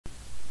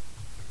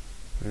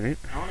Alright.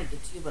 I want to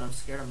get to you, but I'm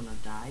scared I'm gonna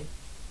die.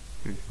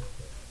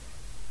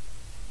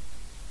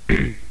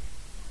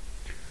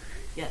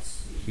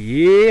 Yes.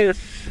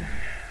 Yes,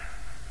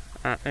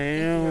 I Can you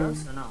hear am.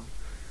 us or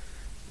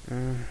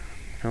no?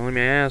 Now let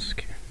me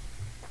ask.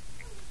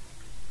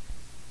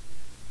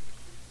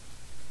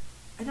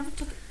 I never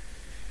took it.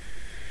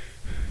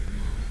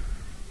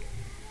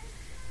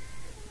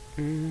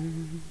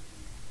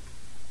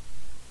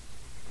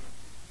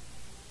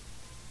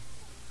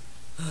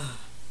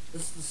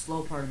 This is the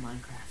slow part of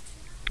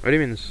Minecraft. What do you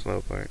mean the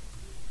slow part?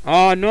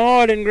 Oh no,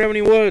 I didn't grab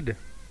any wood.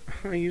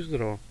 I used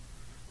it all.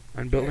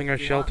 I'm building our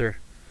shelter.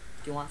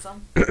 Do you want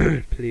some?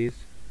 Please.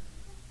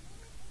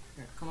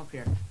 Here, come up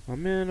here. Oh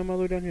man, I'm all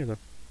the way down here though.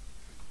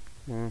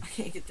 Well, I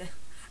can't get down.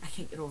 I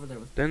can't get over there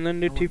with. then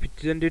do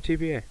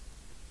TPA.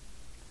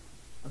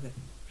 Okay.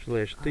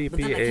 Slash But then I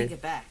can't TPA.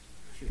 get back.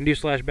 You can do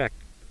slash back.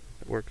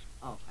 It works.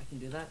 Oh, I can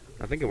do that.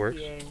 Okay. I think it works.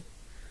 TPA.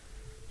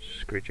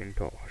 Screeching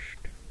toast.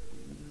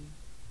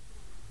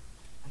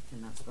 I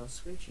cannot spell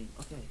screeching.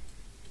 Okay.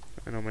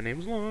 I know my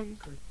name's long.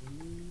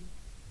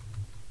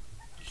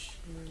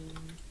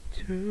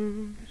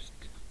 Toast.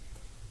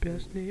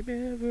 Best name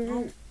ever.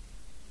 Oh.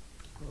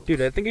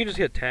 Dude, I think you just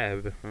hit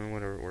tab.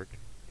 Whatever it worked.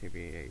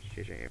 TPA.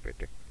 Right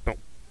there. Boom.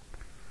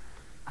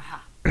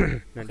 Aha.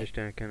 Now just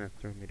kind of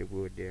throw me the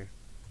wood there.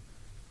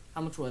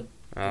 How much wood?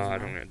 I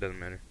don't know. It doesn't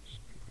matter.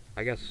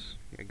 I guess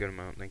a good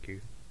amount. Thank you.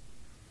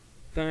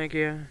 Thank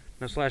you.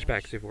 Now slash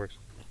back. See if it works.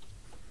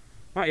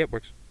 Oh, yep,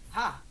 works.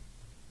 Ha!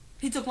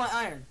 He took my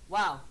iron.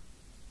 Wow.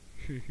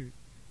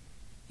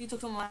 He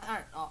took some of my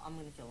iron. Oh, I'm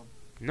gonna kill him.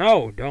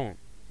 No, don't.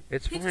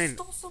 It's He fine.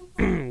 just stole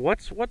some.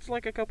 What's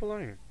like a couple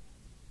iron?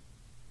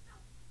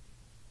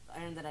 The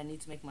iron that I need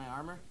to make my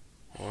armor.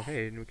 Well,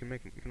 hey, we can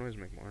always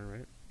make more,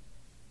 right?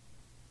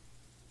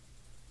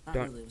 Not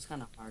Don't- really. It was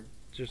kind of hard.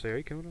 Seriously, are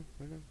you killing him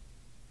right now?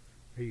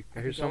 I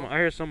I hear can someone. go. I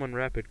hear someone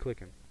rapid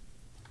clicking.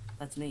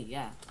 That's me.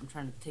 Yeah. I'm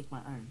trying to take my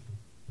iron.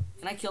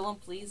 Can I kill him,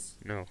 please?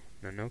 No,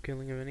 no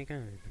killing of any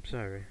kind. I'm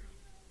sorry.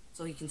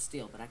 So he can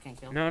steal, but I can't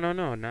kill him.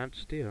 No, not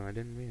steal. I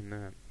didn't mean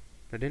that.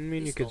 I didn't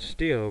mean He you could stole.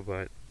 steal,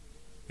 but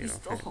He you know.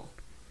 stole.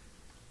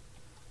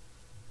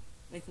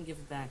 Make him give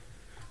it back.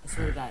 I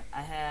swear to God,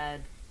 I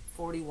had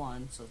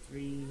 41. So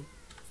 3,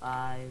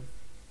 5,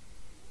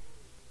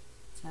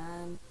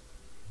 10.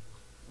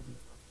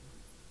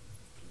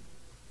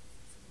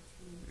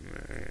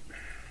 Alright.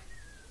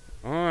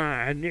 Oh,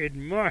 I need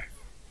more.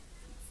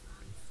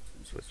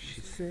 That's what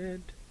she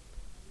said.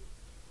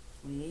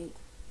 28,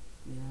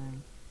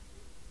 29,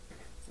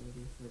 30,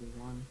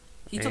 31.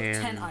 He took 10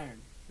 And-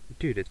 iron.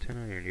 Dude, it's 10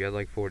 iron. You had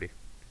like 40.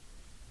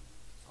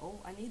 Oh,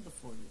 I need the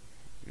 40.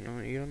 You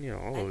don't need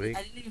all I of it.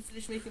 didn't even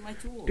finish making my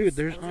tools. Dude,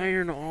 there's I was like-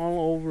 iron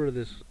all over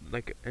this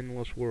like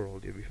endless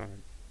world. You'll be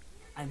fine.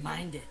 I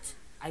mined it.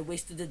 I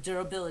wasted the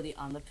durability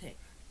on the pick.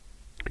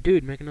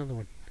 Dude, make another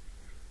one.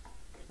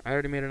 I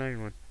already made an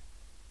iron one.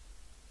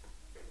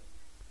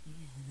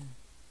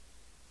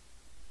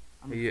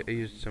 I'm I gonna kill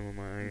used him. some of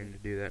my iron to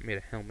do that. Made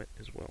a helmet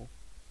as well.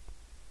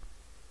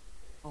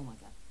 Oh my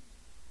God.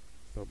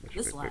 Boom,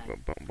 This lag.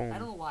 boom. I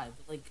don't know why,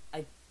 but like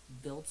I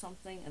build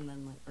something and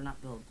then like, or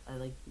not build. I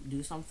like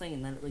do something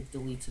and then it like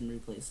deletes and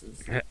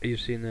replaces.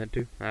 You've seen that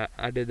too?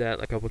 I did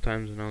that a couple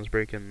times when I was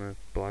breaking the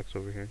blocks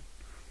over here.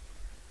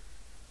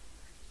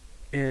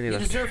 And he You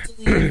left. deserve to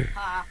leave.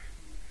 Ha!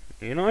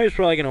 You know he's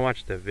probably gonna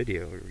watch the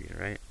video,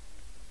 right?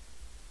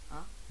 Huh?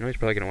 You know he's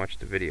probably gonna watch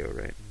the video,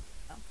 right?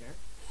 I don't care.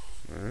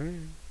 Alright.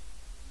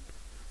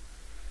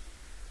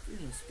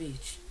 Freedom of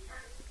speech.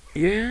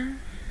 Yeah.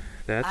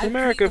 That's I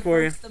America plead the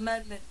for you. First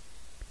Amendment.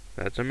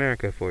 That's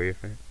America for you,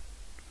 right?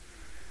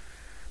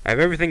 I have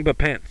everything but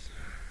pants.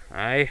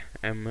 I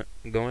am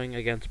going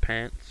against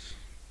pants.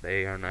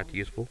 They are not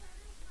useful.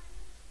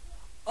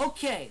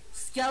 Okay,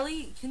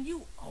 Skelly, can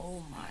you?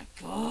 Oh my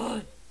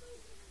God!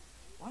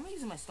 Why am I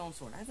using my stone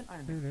sword? I have an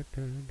iron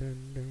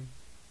one.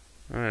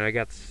 Alright, I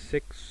got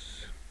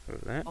 6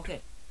 of that.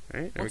 Okay.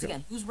 Right, there Once we go.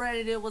 again, whose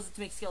idea was it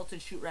to make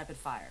skeletons shoot rapid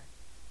fire?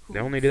 They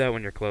only do that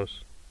when you're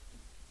close.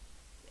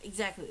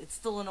 Exactly. It's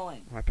still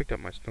annoying. Oh, I picked up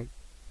my stone.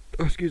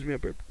 Oh, excuse me, I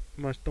picked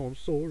my stone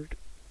sword.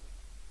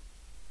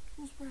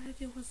 Whose bright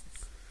idea was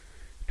this?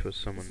 It was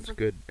someone's like-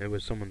 good. It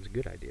was someone's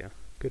good idea.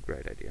 Good,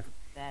 right idea.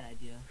 Bad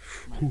idea.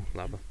 Ooh,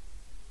 lava.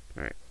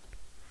 Alright.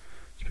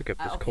 Let's pick up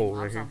this Okay, coal right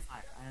lava's here. on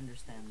fire. I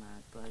understand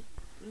that, but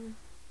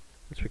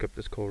Let's pick up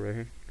this coal right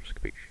here.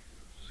 Skaboosh.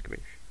 Skaboosh.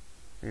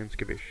 And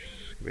skaboosh.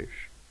 Skaboosh.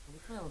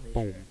 what's my elevation?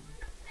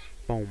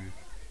 Boom. Boom.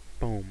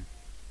 Boom.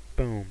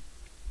 Boom.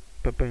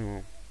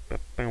 Ba-boom.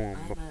 Ba-boom.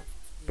 I'm at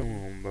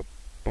Boom.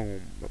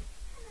 Ba-boom.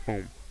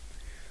 Boom.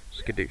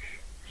 Skadoosh.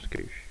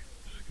 Skadoosh.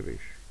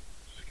 Skaboosh.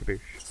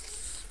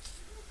 Skaboosh.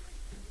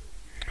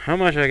 How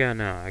much I got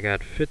now? I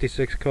got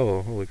 56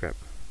 coal. Holy crap.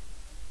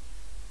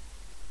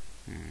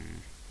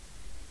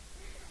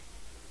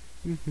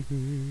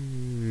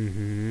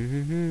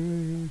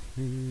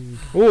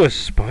 Oh, a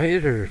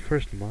spider!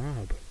 First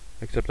mob.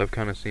 Except I've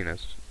kind of seen a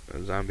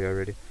zombie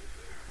already.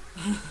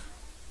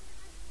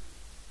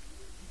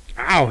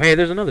 Ow! Hey,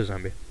 there's another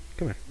zombie.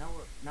 Come here.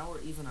 now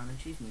we're even on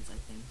achievements, I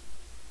think.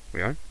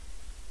 We are?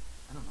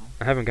 I don't know.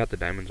 I haven't got the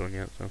diamonds one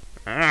yet, so.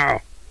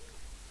 Ow!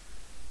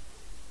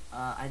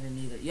 I didn't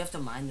either. You have to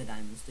mine the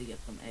diamonds to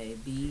get them. A.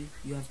 B,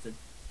 you have to...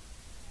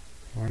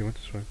 Why do you want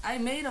this way? I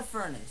made a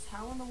furnace.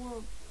 How in the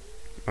world?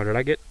 Oh, did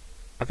I get...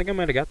 I think I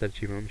might have got that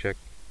achievement. Let me check.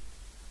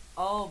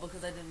 Oh,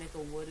 because I didn't make a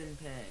wooden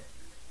pig.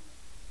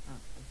 Oh,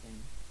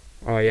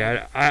 okay. Oh,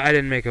 yeah, I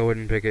didn't make a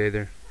wooden pick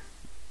either.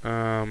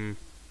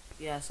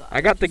 Yeah, so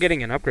I got the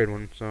getting an upgrade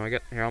one, so I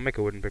got... Here, I'll make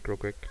a wooden pick real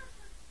quick.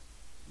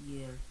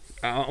 Yeah.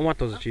 I want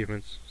those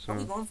achievements, Are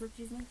we so... going for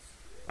achievements?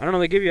 I don't know,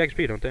 they give you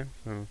XP, don't they?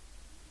 So,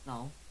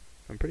 No.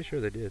 I'm pretty sure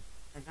they did.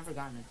 I've never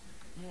gotten it.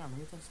 Hang on, let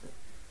me test it.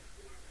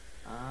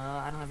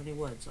 I don't have any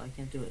wood, so I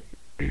can't do it.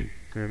 Here,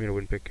 I made a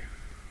wooden pick.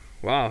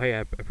 Wow, hey,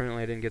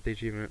 apparently I didn't get the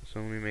achievement,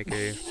 so let me make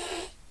a...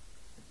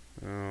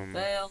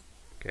 Fail.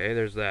 Okay,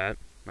 there's that.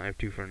 I have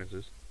 2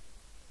 furnaces.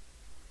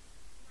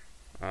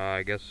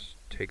 I guess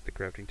take the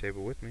crafting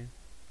table with me.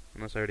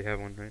 Unless I already have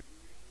one, right?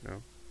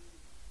 No.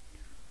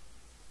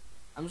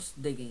 I'm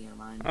just digging in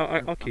mine.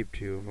 I'll keep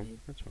 2 of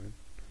them. That's fine.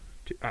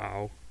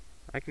 Ow.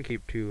 I can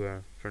keep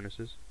 2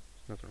 furnaces.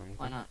 There's nothing wrong with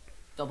Why that. not?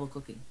 Double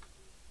cooking.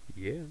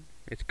 Yeah.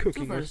 It's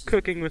cooking furnaces.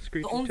 cooking with The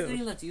screeching only toes.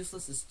 thing that's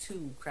useless is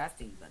 2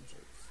 crafting benches.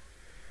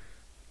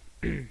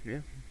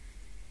 Yeah.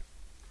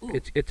 Ooh.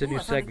 It's a Ooh, new I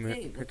found segment.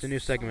 cave. It's a That's new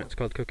segment. solid. It's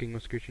called Cooking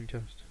with Screeching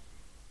Toast.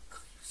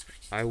 Cooking with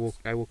screeching I will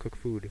toes. cook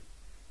food.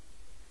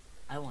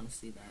 I want to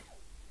see that.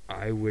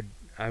 I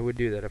would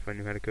do that if I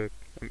knew how to cook.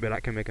 But I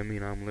can make a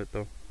mean omelet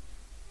though.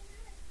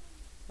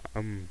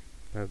 I'm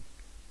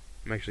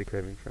actually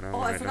craving for an Oh,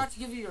 omelet I right forgot now. to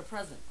give you your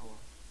present. Oh,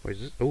 Wait,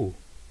 is this? Oh,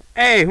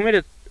 hey, who made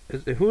it?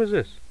 Who is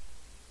this?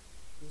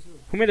 who's who?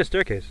 Who made a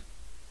staircase?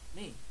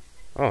 Me.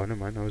 Oh, never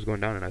mind. I was going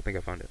down and I think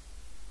I found it.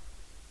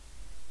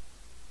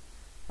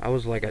 I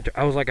was like,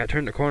 I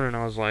turned the corner and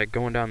I was like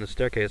going down the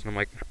staircase and I'm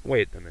like,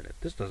 wait a minute,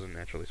 this doesn't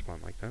naturally spawn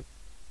like that.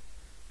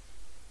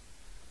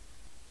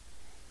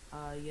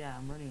 Yeah,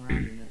 I'm running around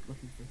in it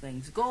looking for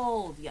things.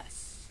 Gold,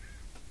 yes.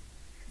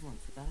 Come on,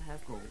 we gotta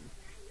have gold.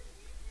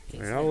 Okay,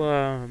 Alright, so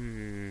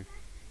I'm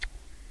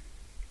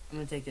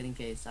gonna take it in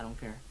case. I don't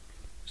care.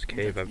 this Don't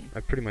cave. touch me.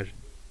 I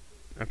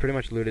pretty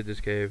much looted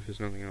this cave. There's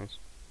nothing else.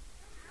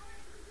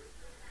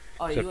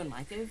 Oh, are So- you in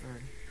my cave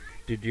or?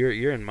 Dude,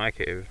 you're in my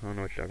cave. I don't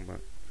know what you're talking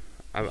about.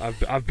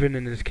 I've been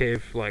in this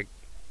cave like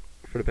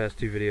for the past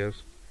 2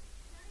 videos.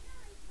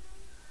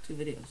 2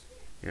 videos.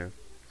 Yeah.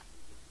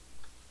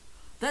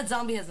 That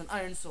zombie has an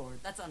iron sword.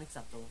 That's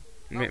unacceptable.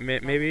 No, no.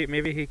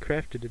 Maybe he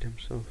crafted it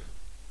himself.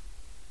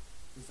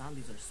 The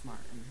zombies are smart.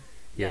 And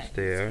Yes, yeah,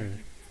 they he's are. gonna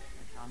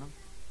get on him.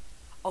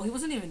 Oh, he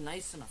wasn't even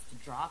nice enough to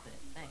drop it.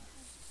 Thanks.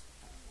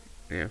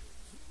 Yeah.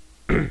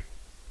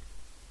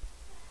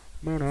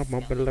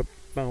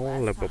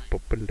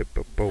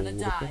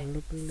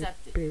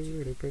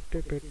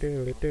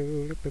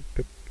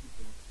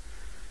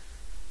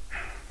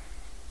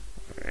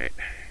 Alright.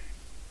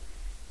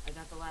 I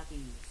got the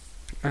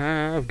lappies.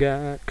 I've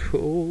got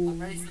coal. I'm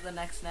ready for the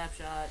next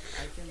snapshot.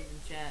 I can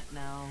enchant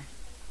now.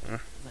 'Cause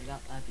I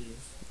got lappies.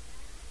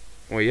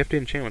 Well, you have to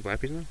enchant with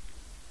lappies now?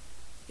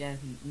 Yeah,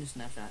 new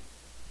snapshot.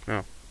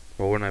 Well,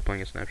 we're not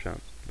playing a snapshot,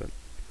 but...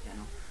 Yeah,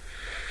 no.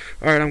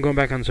 Alright, I'm going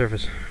back on the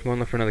surface. Go and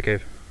look for another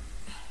cave.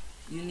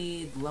 You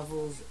need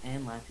levels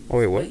and lappies. Oh,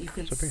 wait, what? But you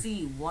can It's up here.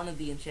 see one of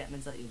the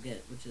enchantments that you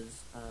get, which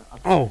is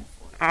up Oh. to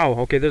 4. Ow,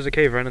 okay, there's a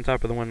cave right on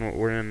top of the one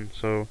we're in,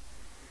 so...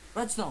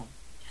 Redstone.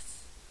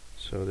 Yes.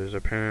 So there's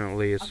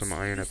apparently I'm some so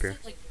iron up used to, here.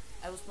 like,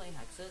 I was playing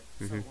Hexit,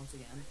 so Mhm. once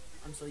again,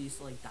 I'm so used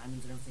to like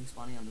diamonds and everything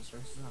spawning on the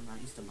surface. I'm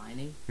not used to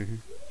mining. Mm-hmm.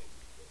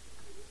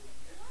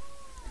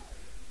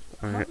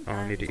 How Alright, do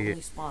I'll need to diamonds only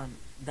eat. spawn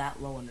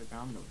that low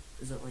underground though?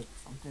 Is it like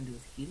something to do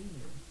with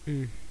heating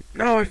or?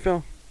 No, I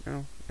fell.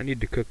 No, I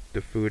need to cook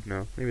the food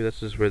now. Maybe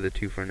this is where the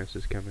 2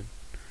 furnaces come in.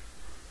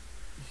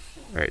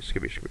 Alright,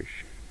 skibbish,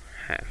 skibbish.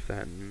 Half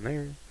that in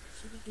there.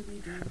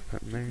 Half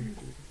that in there.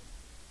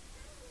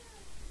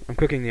 I'm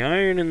cooking the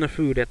iron and the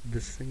food at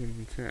the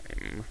same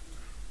time.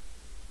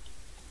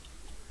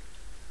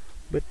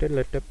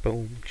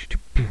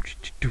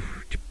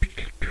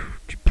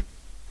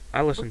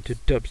 I listen to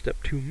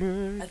dubstep too I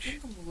much.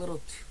 think I'm a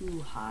little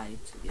too high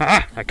to get.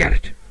 Ah, I got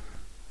it.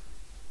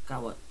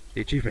 Got what?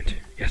 The achievement.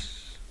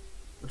 Yes.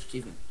 Which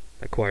achievement?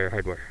 Acquire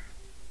hardware.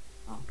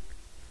 Oh.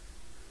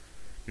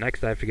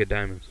 Next I have to get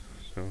diamonds.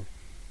 So,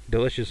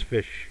 delicious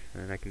fish,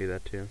 and I can do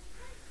that too.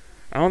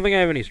 I don't think I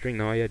have any string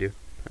though. Yeah, I do.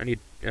 I need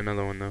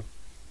another one though.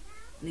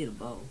 I need a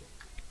bow.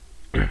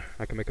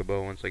 I can make a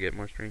bow once I get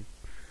more string.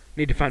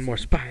 Need to find more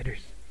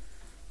spiders.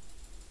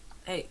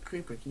 Hey,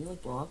 creeper, can you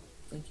like blow up?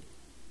 Thank you.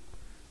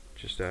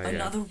 Just yeah.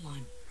 Another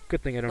one.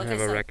 Good thing I don't Like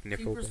have I said,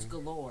 arachnophobia. creepers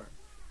galore.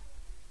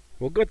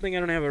 Well, good thing I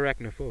don't have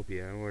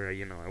arachnophobia, or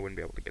I wouldn't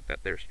be able to get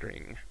that there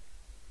string.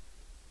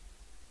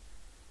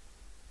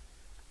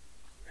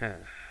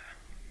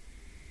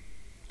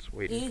 Just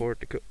waiting for it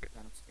to cook.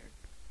 God, I'm scared.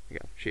 We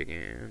got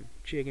chicken,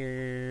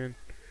 chicken,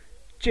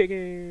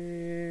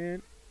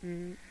 chicken.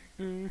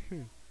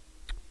 Mm-hmm.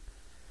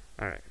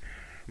 Alright,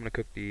 I'm gonna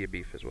cook the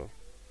beef as well.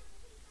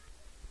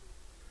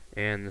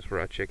 And this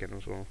raw chicken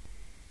as well.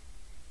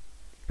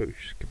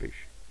 Boosh, kaboosh.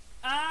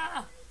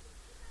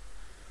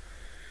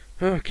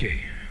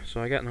 Okay, so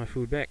I got my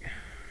food back,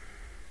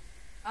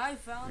 I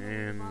found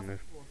and a lava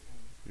pool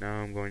thing.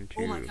 now I'm going to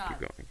Oh my keep god.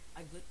 going.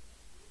 I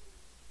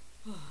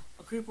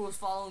a creeper was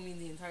following me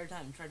the entire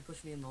time and tried to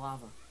push me in the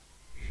lava.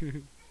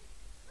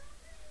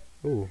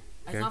 Ooh,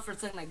 I okay. thought for a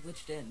second I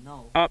glitched in.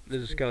 No. Oh,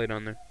 there's a skelly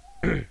down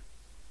there.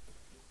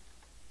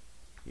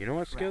 You know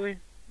what, Crap. Skelly?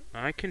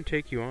 I can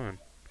take you on.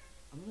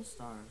 I'm gonna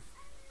starve.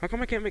 How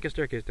come I can't make a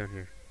staircase down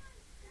here?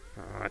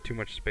 Too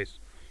much space.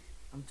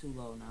 I'm too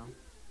low now.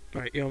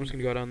 Alright, yeah, I'm just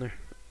gonna go down there.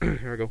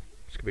 Here we go.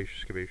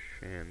 Skaboosh, skaboosh,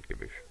 and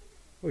skaboosh.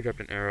 Oh, we dropped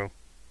an arrow.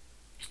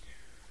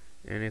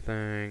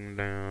 Anything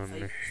down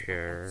Face,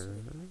 here?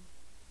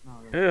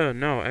 No,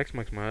 No,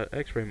 X-Max mod,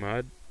 X-ray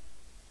mod.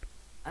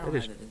 I don't That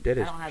is have it. that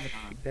I is don't have it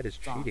on. that is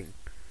It's off. cheating.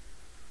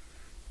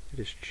 That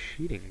is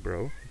cheating,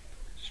 bro.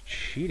 It's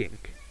cheating.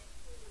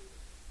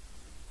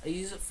 I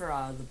use it for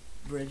the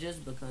bridges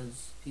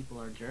because people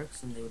are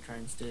jerks and they would try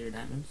and steal your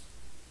diamonds.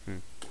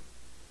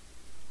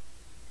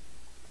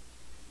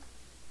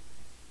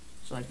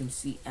 So I can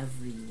see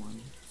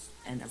everyone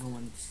and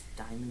everyone's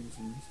diamonds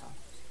and stuff.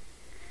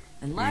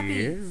 And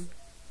lappies! Yeah.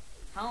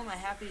 How am I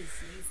happy to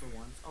see you for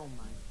once? Oh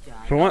my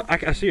god. For one,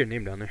 I see your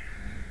name down there.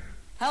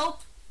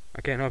 Help!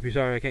 I can't help you.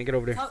 Sorry, I can't get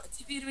over there. Help!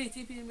 TP to me,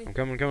 TP to me. I'm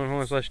coming. Hold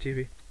on, slash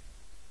TV.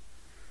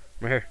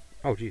 Right here.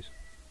 Oh, jeez.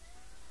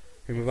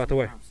 Here, move out the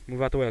way.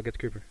 Move out the way. I'll get the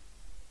creeper.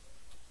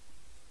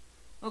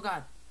 Oh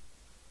god.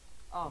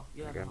 Oh,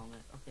 you have a Okay. helmet.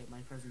 Okay, my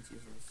present's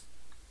useless.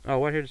 Oh,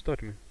 what here? Just throw it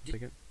to me.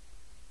 Take it.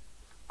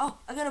 Oh,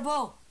 I got a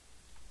bow!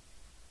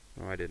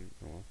 Oh, I didn't.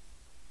 Oh well.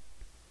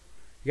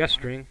 You got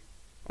string.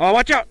 Oh,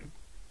 watch out!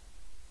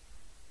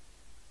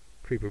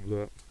 Creeper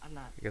blew up. I'm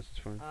not. I guess it's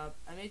fine.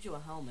 I made you a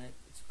helmet.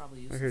 It's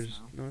probably Right here, useless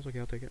just now. no, it's okay.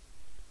 I'll take it.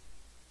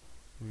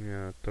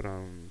 Yeah, throw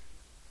down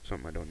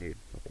something I don't need.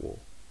 Like wool.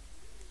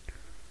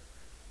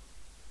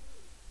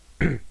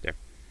 There.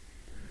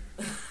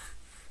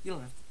 You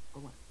don't have to.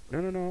 Oh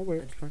my. No. I'll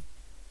wait. It's fine.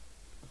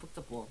 I picked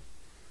up wool.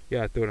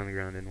 Yeah, I threw it on the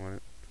ground. Didn't want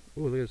it.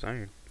 Ooh, look at this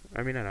iron.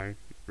 I mean, not iron.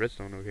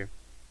 Redstone over here.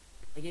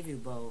 I gave you a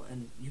bow,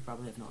 and you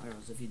probably have no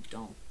arrows if you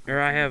don't. Or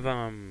I have no,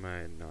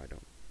 I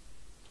don't.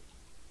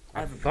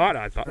 I thought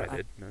I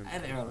did. No, I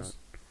have no, arrows.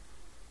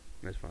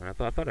 That's fine. I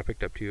thought I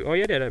picked up 2. Oh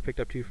yeah, I did. I picked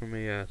up 2 from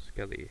a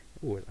skelly.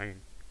 Ooh, it's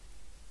iron.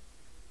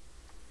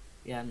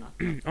 Yeah, I'm not.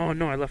 Oh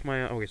no, I left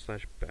my okay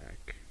slash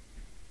back.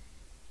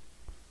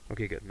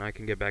 Okay, good. Now I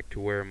can get back to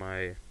where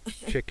my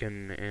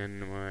chicken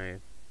and my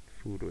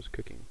food was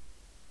cooking.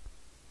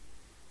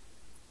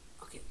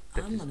 Okay,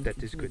 That I'm is gonna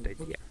that is good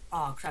continue. idea.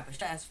 Oh crap! I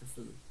should ask for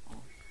food. Oh.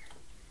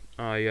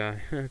 Oh yeah,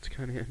 it's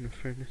kind of in the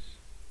furnace.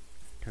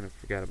 Kind of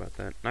forgot about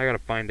that. I gotta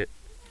find it.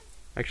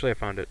 Actually, I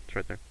found it. It's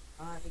right there.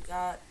 I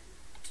got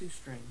 2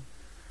 string.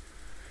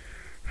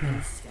 And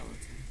a skeleton.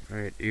 All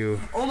right,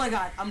 you. Oh my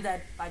god! I'm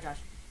dead. Bye, Josh.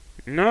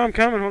 No, I'm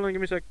coming. Hold on,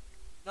 give me a sec.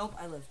 Nope,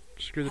 I live.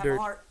 Screw the Have a dirt.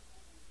 heart.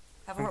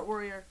 Have a heart,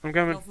 warrior. I'm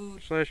coming. No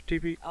food. Slash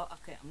TP. Oh,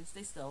 okay. I'm gonna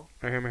stay still.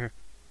 Right here.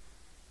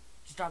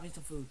 Just drop me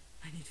some food.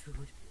 I need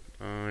food.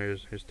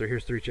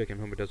 Here's 3 chicken.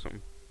 Hope it does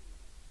something.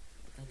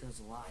 That does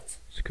a lot.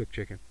 It's cooked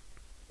chicken.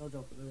 No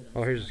joke, it really does.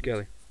 Oh, here's a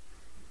skelly.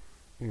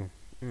 Yeah,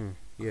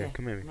 Okay,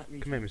 come at me. I'm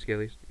not Come at me,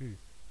 skellies.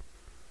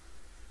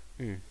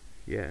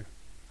 Yeah,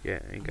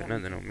 ain't I'm got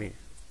not nothing on me.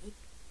 reaching.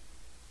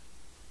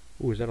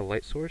 Ooh, is that a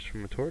light source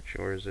from a torch,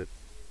 or is it?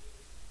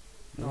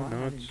 No, No, I don't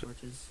have any it's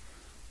torches.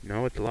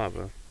 no, it's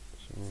lava.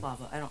 It's So.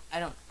 lava. I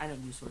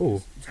don't use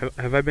Oh, torches.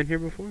 have I been here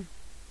before?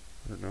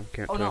 I don't know.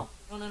 Can't Oh tell.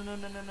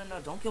 no!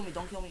 Don't kill me!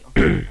 Don't kill me!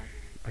 Okay,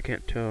 I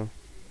can't tell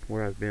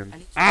where I've been. I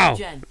need Ow!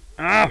 gen.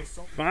 Ow! There's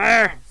so many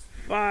Fire! mobs.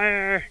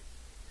 Fire!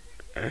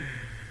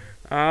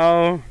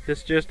 Oh,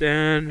 this just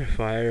in.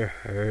 Fire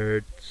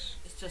hurts.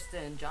 It's just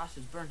then Josh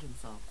has burnt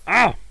himself.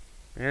 Ow!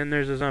 And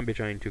there's a zombie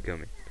trying to kill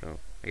me. So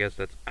I guess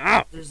that's.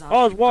 Ow! There's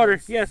Oh, it's water.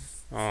 zombies.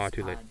 Yes. Oh,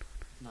 too late.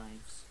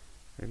 Knives.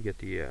 And get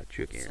the So many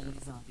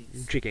chicken. zombies.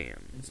 And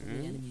Chicken. so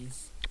many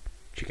enemies. I'm ready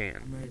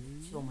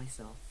Chicken. to kill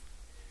myself.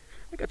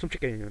 I got some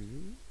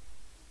chicken.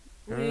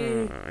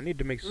 Wee. I need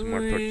to make some more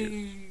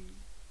torches.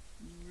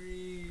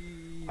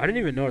 Wee. I didn't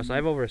even notice. I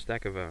have over a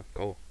stack of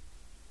coal.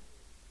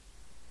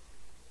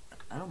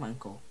 I don't mind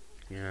coal.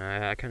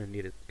 Yeah, I kind of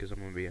need it because I'm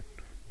gonna be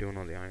doing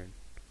all the iron,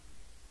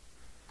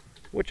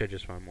 which I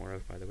just found more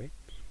of, by the way.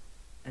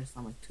 I just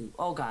found like 2.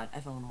 Oh god, I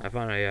fell in a hole. I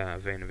found a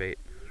vein of 8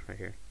 right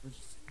here. Which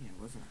is here,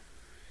 wasn't it?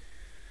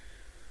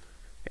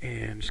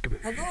 And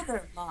skaboosh. Hello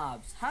there,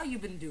 mobs. How you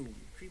been doing?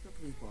 Creeper,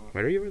 please blow up.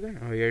 Wait, are you over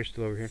there? Oh, yeah, you're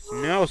still over here.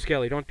 No,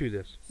 Skelly, don't do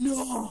this.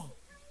 No!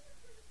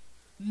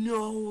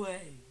 No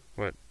way!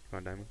 What?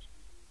 Found diamonds?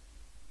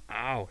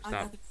 Ow! I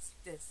Stop. got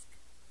the disc.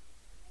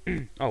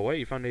 Oh, wait,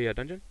 you found a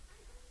dungeon?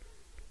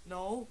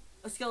 No,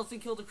 a skeleton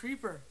killed a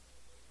creeper.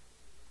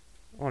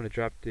 Oh, and it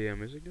dropped the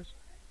music disc?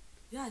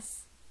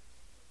 Yes.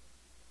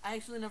 I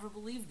actually never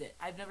believed it.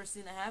 I've never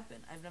seen it happen.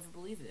 I've never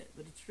believed it,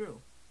 but it's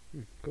true.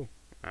 Cool.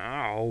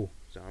 Ow,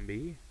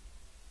 zombie.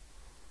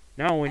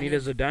 Now all we I need need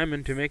is a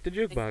diamond to make the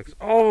make jukebox. the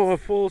Oh, a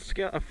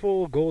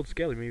full gold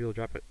skelly. Maybe you'll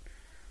drop it.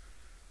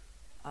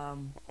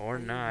 Or I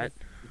didn't not. make-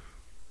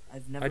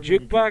 I've never A made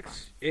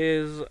jukebox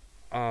is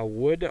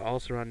wood all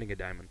surrounding a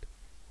diamond.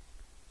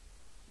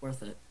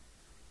 Worth it.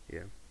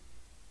 Yeah.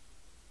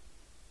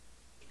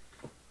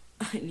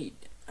 I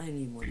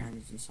need more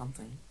diamonds and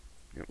something.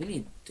 Yep. We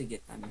need to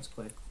get diamonds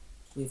quick.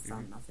 We've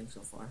found nothing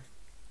so far.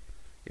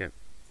 Yep.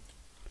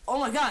 Oh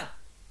my god!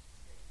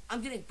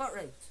 I'm getting butt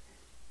raped.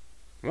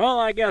 Well,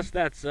 I guess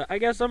that's. I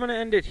guess I'm gonna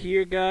end it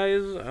here,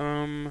 guys.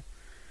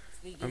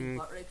 It's me getting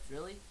butt raped,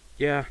 really?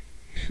 Yeah.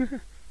 That's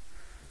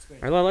great.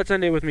 Alright, well, let's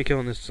end it with me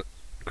killing this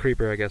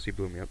creeper. I guess he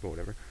blew me up, but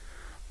whatever.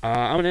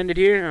 I'm gonna end it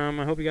here.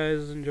 I hope you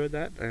guys enjoyed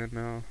that,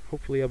 and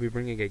hopefully I'll be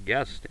bringing a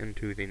guest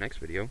into the next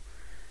video.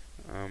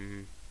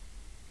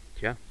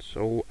 Yeah.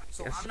 So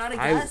So I'm not a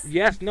guest?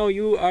 Yes. No,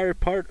 you are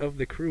part of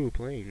the crew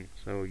playing.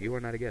 So you are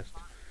not a guest.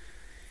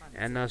 Fine.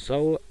 And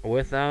so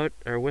with that,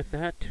 I'm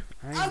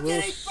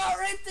getting butt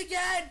raped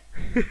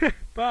again!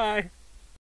 Bye.